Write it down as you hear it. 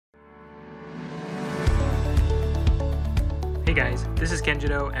Hey guys, this is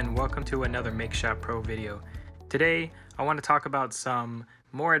Kenjiro and welcome to another PaintShop Pro video. Today I want to talk about some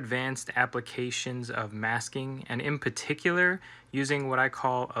more advanced applications of masking, and in particular using what I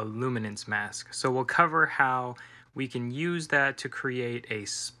call a luminance mask. So we'll cover how we can use that to create a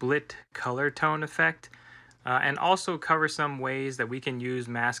split color tone effect, and also cover some ways that we can use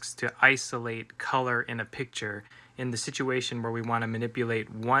masks to isolate color in a picture in the situation where we want to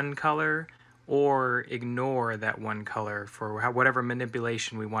manipulate one color or ignore that one color for whatever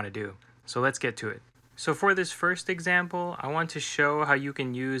manipulation we want to do. So let's get to it. So for this first example, I want to show how you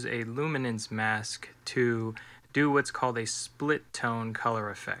can use a luminance mask to do what's called a split tone color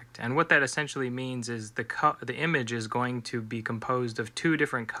effect. And what that essentially means is the image is going to be composed of two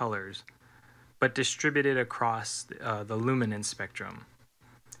different colors, but distributed across the luminance spectrum.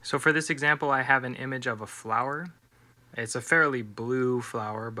 So for this example, I have an image of a flower. It's a fairly blue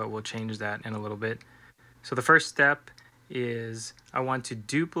flower, but we'll change that in a little bit. So the first step is I want to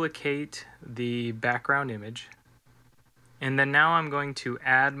duplicate the background image. And then now I'm going to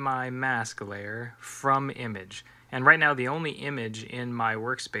add my mask layer from image. And right now the only image in my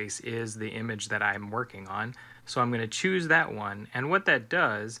workspace is the image that I'm working on. So I'm going to choose that one. And what that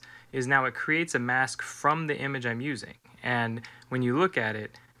does is now it creates a mask from the image I'm using. And when you look at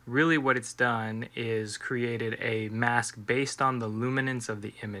it, really what it's done is created a mask based on the luminance of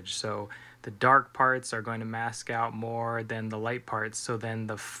the image. So the dark parts are going to mask out more than the light parts, so then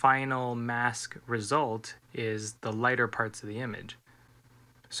the final mask result is the lighter parts of the image.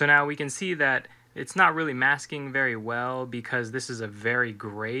 So now we can see that it's not really masking very well because this is a very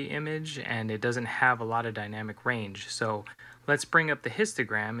gray image and it doesn't have a lot of dynamic range. So let's bring up the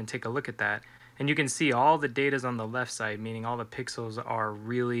histogram and take a look at that. And you can see all the data's on the left side, meaning all the pixels are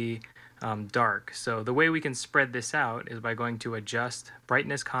really dark. So the way we can spread this out is by going to Adjust,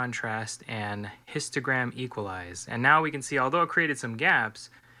 Brightness, Contrast, and Histogram Equalize. And now we can see, although it created some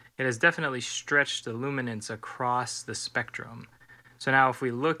gaps, it has definitely stretched the luminance across the spectrum. So now if we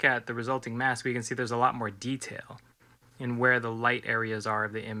look at the resulting mask, we can see there's a lot more detail in where the light areas are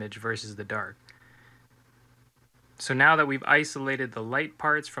of the image versus the dark. So now that we've isolated the light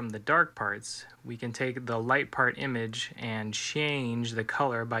parts from the dark parts, we can take the light part image and change the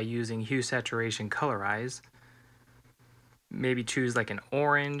color by using Hue Saturation Colorize. Maybe choose like an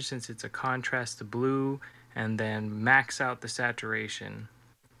orange since it's a contrast to blue, and then max out the saturation.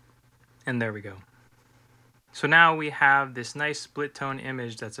 And there we go. So now we have this nice split tone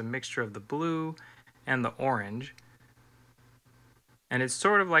image that's a mixture of the blue and the orange. And it's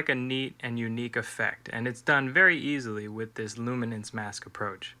sort of like a neat and unique effect, and it's done very easily with this luminance mask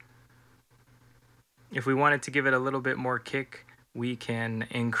approach. If we wanted to give it a little bit more kick, we can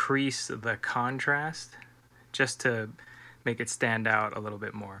increase the contrast just to make it stand out a little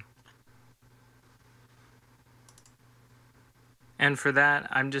bit more. And for that,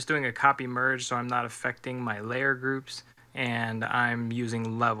 I'm just doing a copy merge, so I'm not affecting my layer groups, and I'm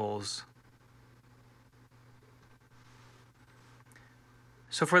using levels.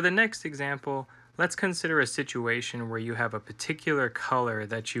 So for the next example, let's consider a situation where you have a particular color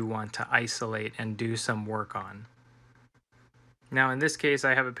that you want to isolate and do some work on. Now in this case,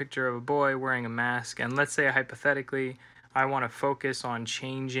 I have a picture of a boy wearing a mask, and let's say hypothetically, I want to focus on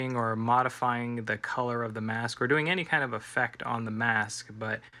changing or modifying the color of the mask or doing any kind of effect on the mask,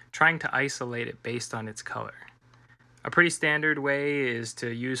 but trying to isolate it based on its color. A pretty standard way is to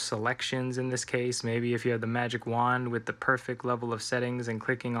use selections in this case. Maybe if you have the magic wand with the perfect level of settings and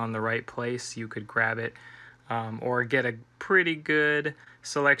clicking on the right place, you could grab it, or get a pretty good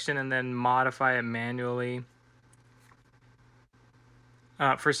selection and then modify it manually.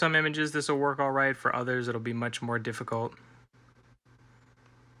 For some images this will work all right, for others it'll be much more difficult.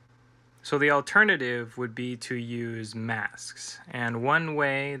 So the alternative would be to use masks. And one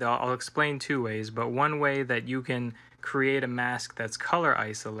way, I'll explain two ways, but one way that you can create a mask that's color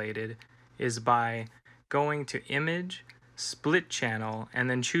isolated is by going to Image, Split Channel, and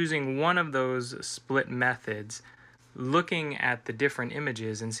then choosing one of those split methods, looking at the different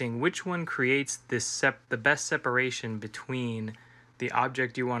images and seeing which one creates the best separation between the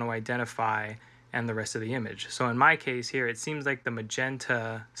object you want to identify and the rest of the image. So in my case here, it seems like the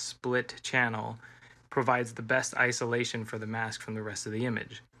magenta split channel provides the best isolation for the mask from the rest of the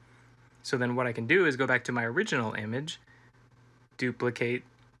image. So then what I can do is go back to my original image, duplicate,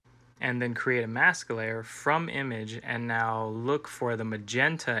 and then create a mask layer from image, and now look for the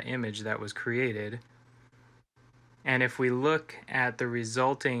magenta image that was created. And if we look at the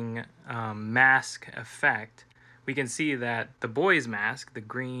resulting mask effect, we can see that the boy's mask, the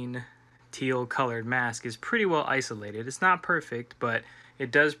green teal colored mask, is pretty well isolated. It's not perfect, but it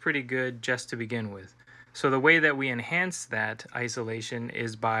does pretty good just to begin with. So the way that we enhance that isolation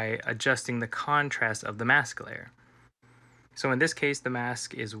is by adjusting the contrast of the mask layer. So in this case, the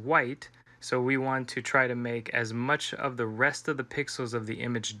mask is white, so we want to try to make as much of the rest of the pixels of the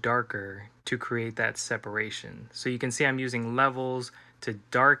image darker to create that separation. So you can see I'm using levels to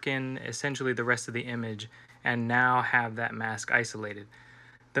darken essentially the rest of the image and now have that mask isolated.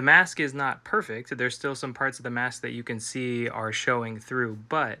 The mask is not perfect. There's still some parts of the mask that you can see are showing through,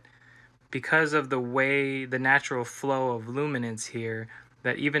 but because of the way, the natural flow of luminance here,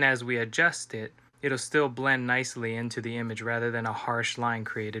 that even as we adjust it, it'll still blend nicely into the image rather than a harsh line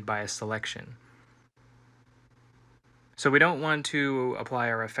created by a selection. So we don't want to apply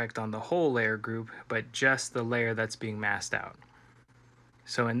our effect on the whole layer group, but just the layer that's being masked out.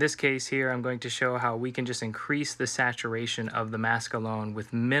 So in this case here, I'm going to show how we can just increase the saturation of the mask alone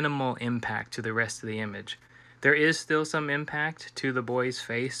with minimal impact to the rest of the image. There is still some impact to the boy's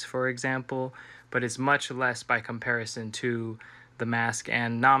face, for example, but it's much less by comparison to the mask,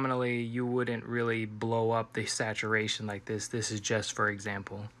 and nominally you wouldn't really blow up the saturation like this. This is just for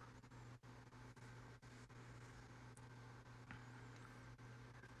example.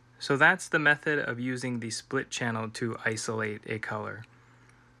 So that's the method of using the split channel to isolate a color.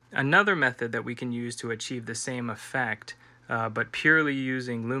 Another method that we can use to achieve the same effect, but purely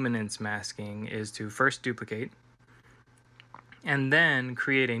using luminance masking, is to first duplicate and then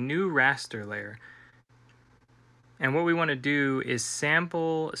create a new raster layer. And what we want to do is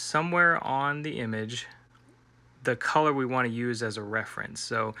sample somewhere on the image the color we want to use as a reference.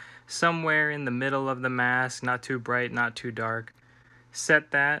 So somewhere in the middle of the mask, not too bright, not too dark,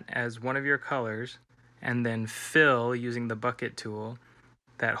 set that as one of your colors and then fill using the bucket tool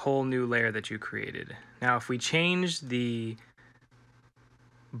that whole new layer that you created. Now if we change the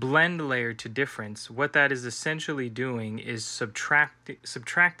blend layer to difference, what that is essentially doing is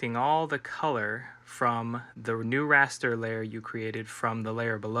subtracting all the color from the new raster layer you created from the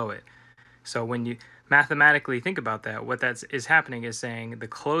layer below it. So when you mathematically think about that, what that is happening is saying the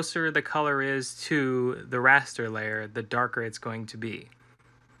closer the color is to the raster layer, the darker it's going to be.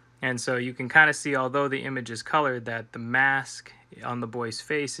 And so you can kind of see, although the image is colored, that the mask on the boy's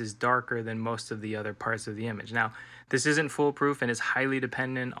face is darker than most of the other parts of the image. Now, this isn't foolproof and is highly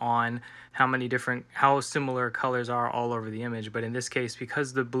dependent on how similar colors are all over the image. But in this case,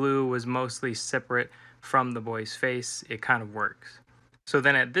 because the blue was mostly separate from the boy's face, it kind of works. So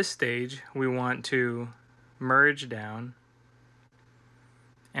then at this stage, we want to merge down.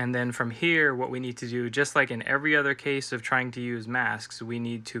 And then from here, what we need to do, just like in every other case of trying to use masks, we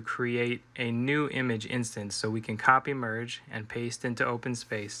need to create a new image instance. So we can copy merge and paste into open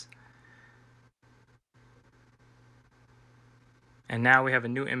space. And now we have a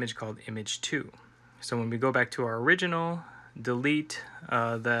new image called image 2. So when we go back to our original, delete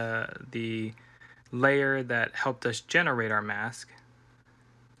the layer that helped us generate our mask,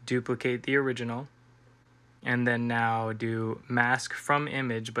 duplicate the original, and then now do mask from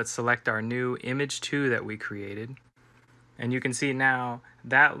image, but select our new image 2 that we created. And you can see now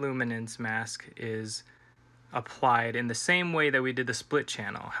that luminance mask is applied in the same way that we did the split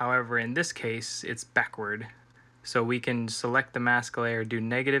channel. However, in this case, it's backward. So we can select the mask layer, do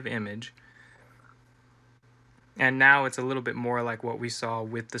negative image, and now it's a little bit more like what we saw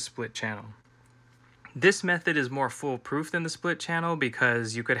with the split channel. This method is more foolproof than the split channel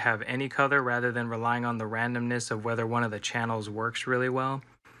because you could have any color rather than relying on the randomness of whether one of the channels works really well.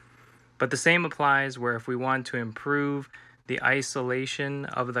 But the same applies where if we want to improve the isolation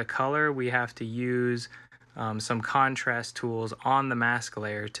of the color, we have to use some contrast tools on the mask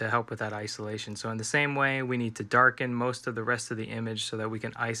layer to help with that isolation. So in the same way, we need to darken most of the rest of the image so that we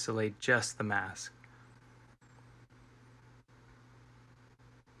can isolate just the mask.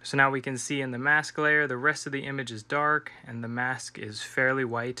 So now we can see in the mask layer, the rest of the image is dark and the mask is fairly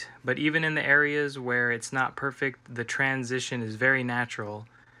white. But even in the areas where it's not perfect, the transition is very natural.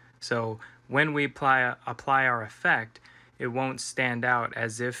 So when we apply our effect, it won't stand out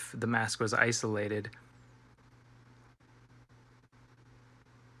as if the mask was isolated.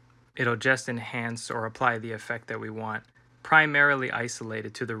 It'll just enhance or apply the effect that we want, primarily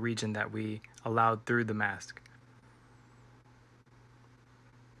isolated to the region that we allowed through the mask.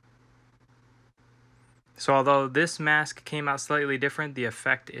 So although this mask came out slightly different, the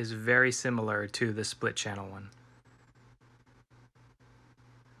effect is very similar to the split channel one.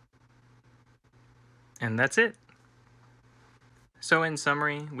 And that's it. So in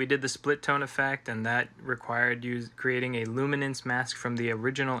summary, we did the split tone effect, and that required creating a luminance mask from the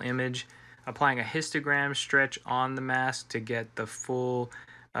original image, applying a histogram stretch on the mask to get the full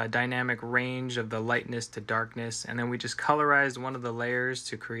dynamic range of the lightness to darkness, and then we just colorized one of the layers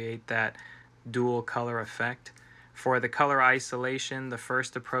to create that dual color effect. For the color isolation, the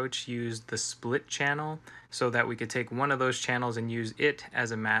first approach used the split channel so that we could take one of those channels and use it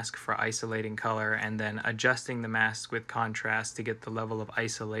as a mask for isolating color and then adjusting the mask with contrast to get the level of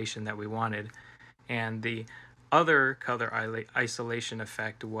isolation that we wanted. And the other color isolation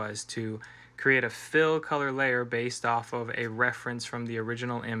effect was to create a fill color layer based off of a reference from the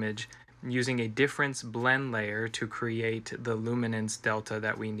original image, using a difference blend layer to create the luminance delta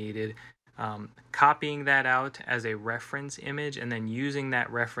that we needed, copying that out as a reference image and then using that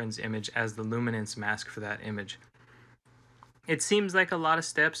reference image as the luminance mask for that image. It seems like a lot of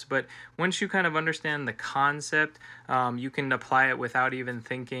steps, but once you kind of understand the concept, you can apply it without even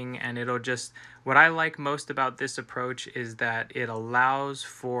thinking, and it'll just, what I like most about this approach is that it allows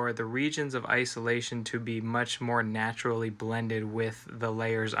for the regions of isolation to be much more naturally blended with the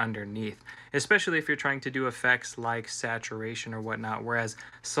layers underneath, especially if you're trying to do effects like saturation or whatnot, whereas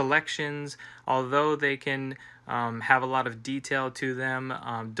selections, although they can have a lot of detail to them,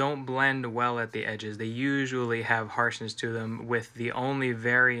 don't blend well at the edges. They usually have harshness to them, with the only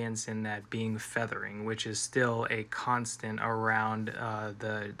variance in that being feathering, which is still a constant around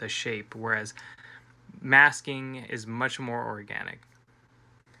the shape, whereas masking is much more organic.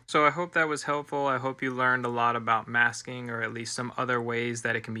 So I hope that was helpful. I hope you learned a lot about masking, or at least some other ways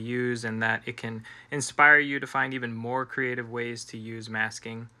that it can be used, and that it can inspire you to find even more creative ways to use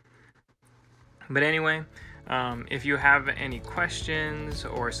masking. But anyway, if you have any questions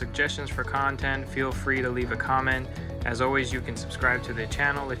or suggestions for content, feel free to leave a comment. As always, you can subscribe to the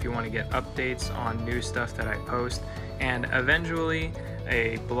channel if you want to get updates on new stuff that I post. And eventually,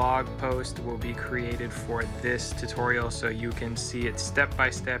 a blog post will be created for this tutorial so you can see it step by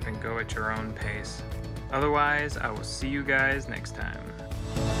step and go at your own pace. Otherwise, I will see you guys next time.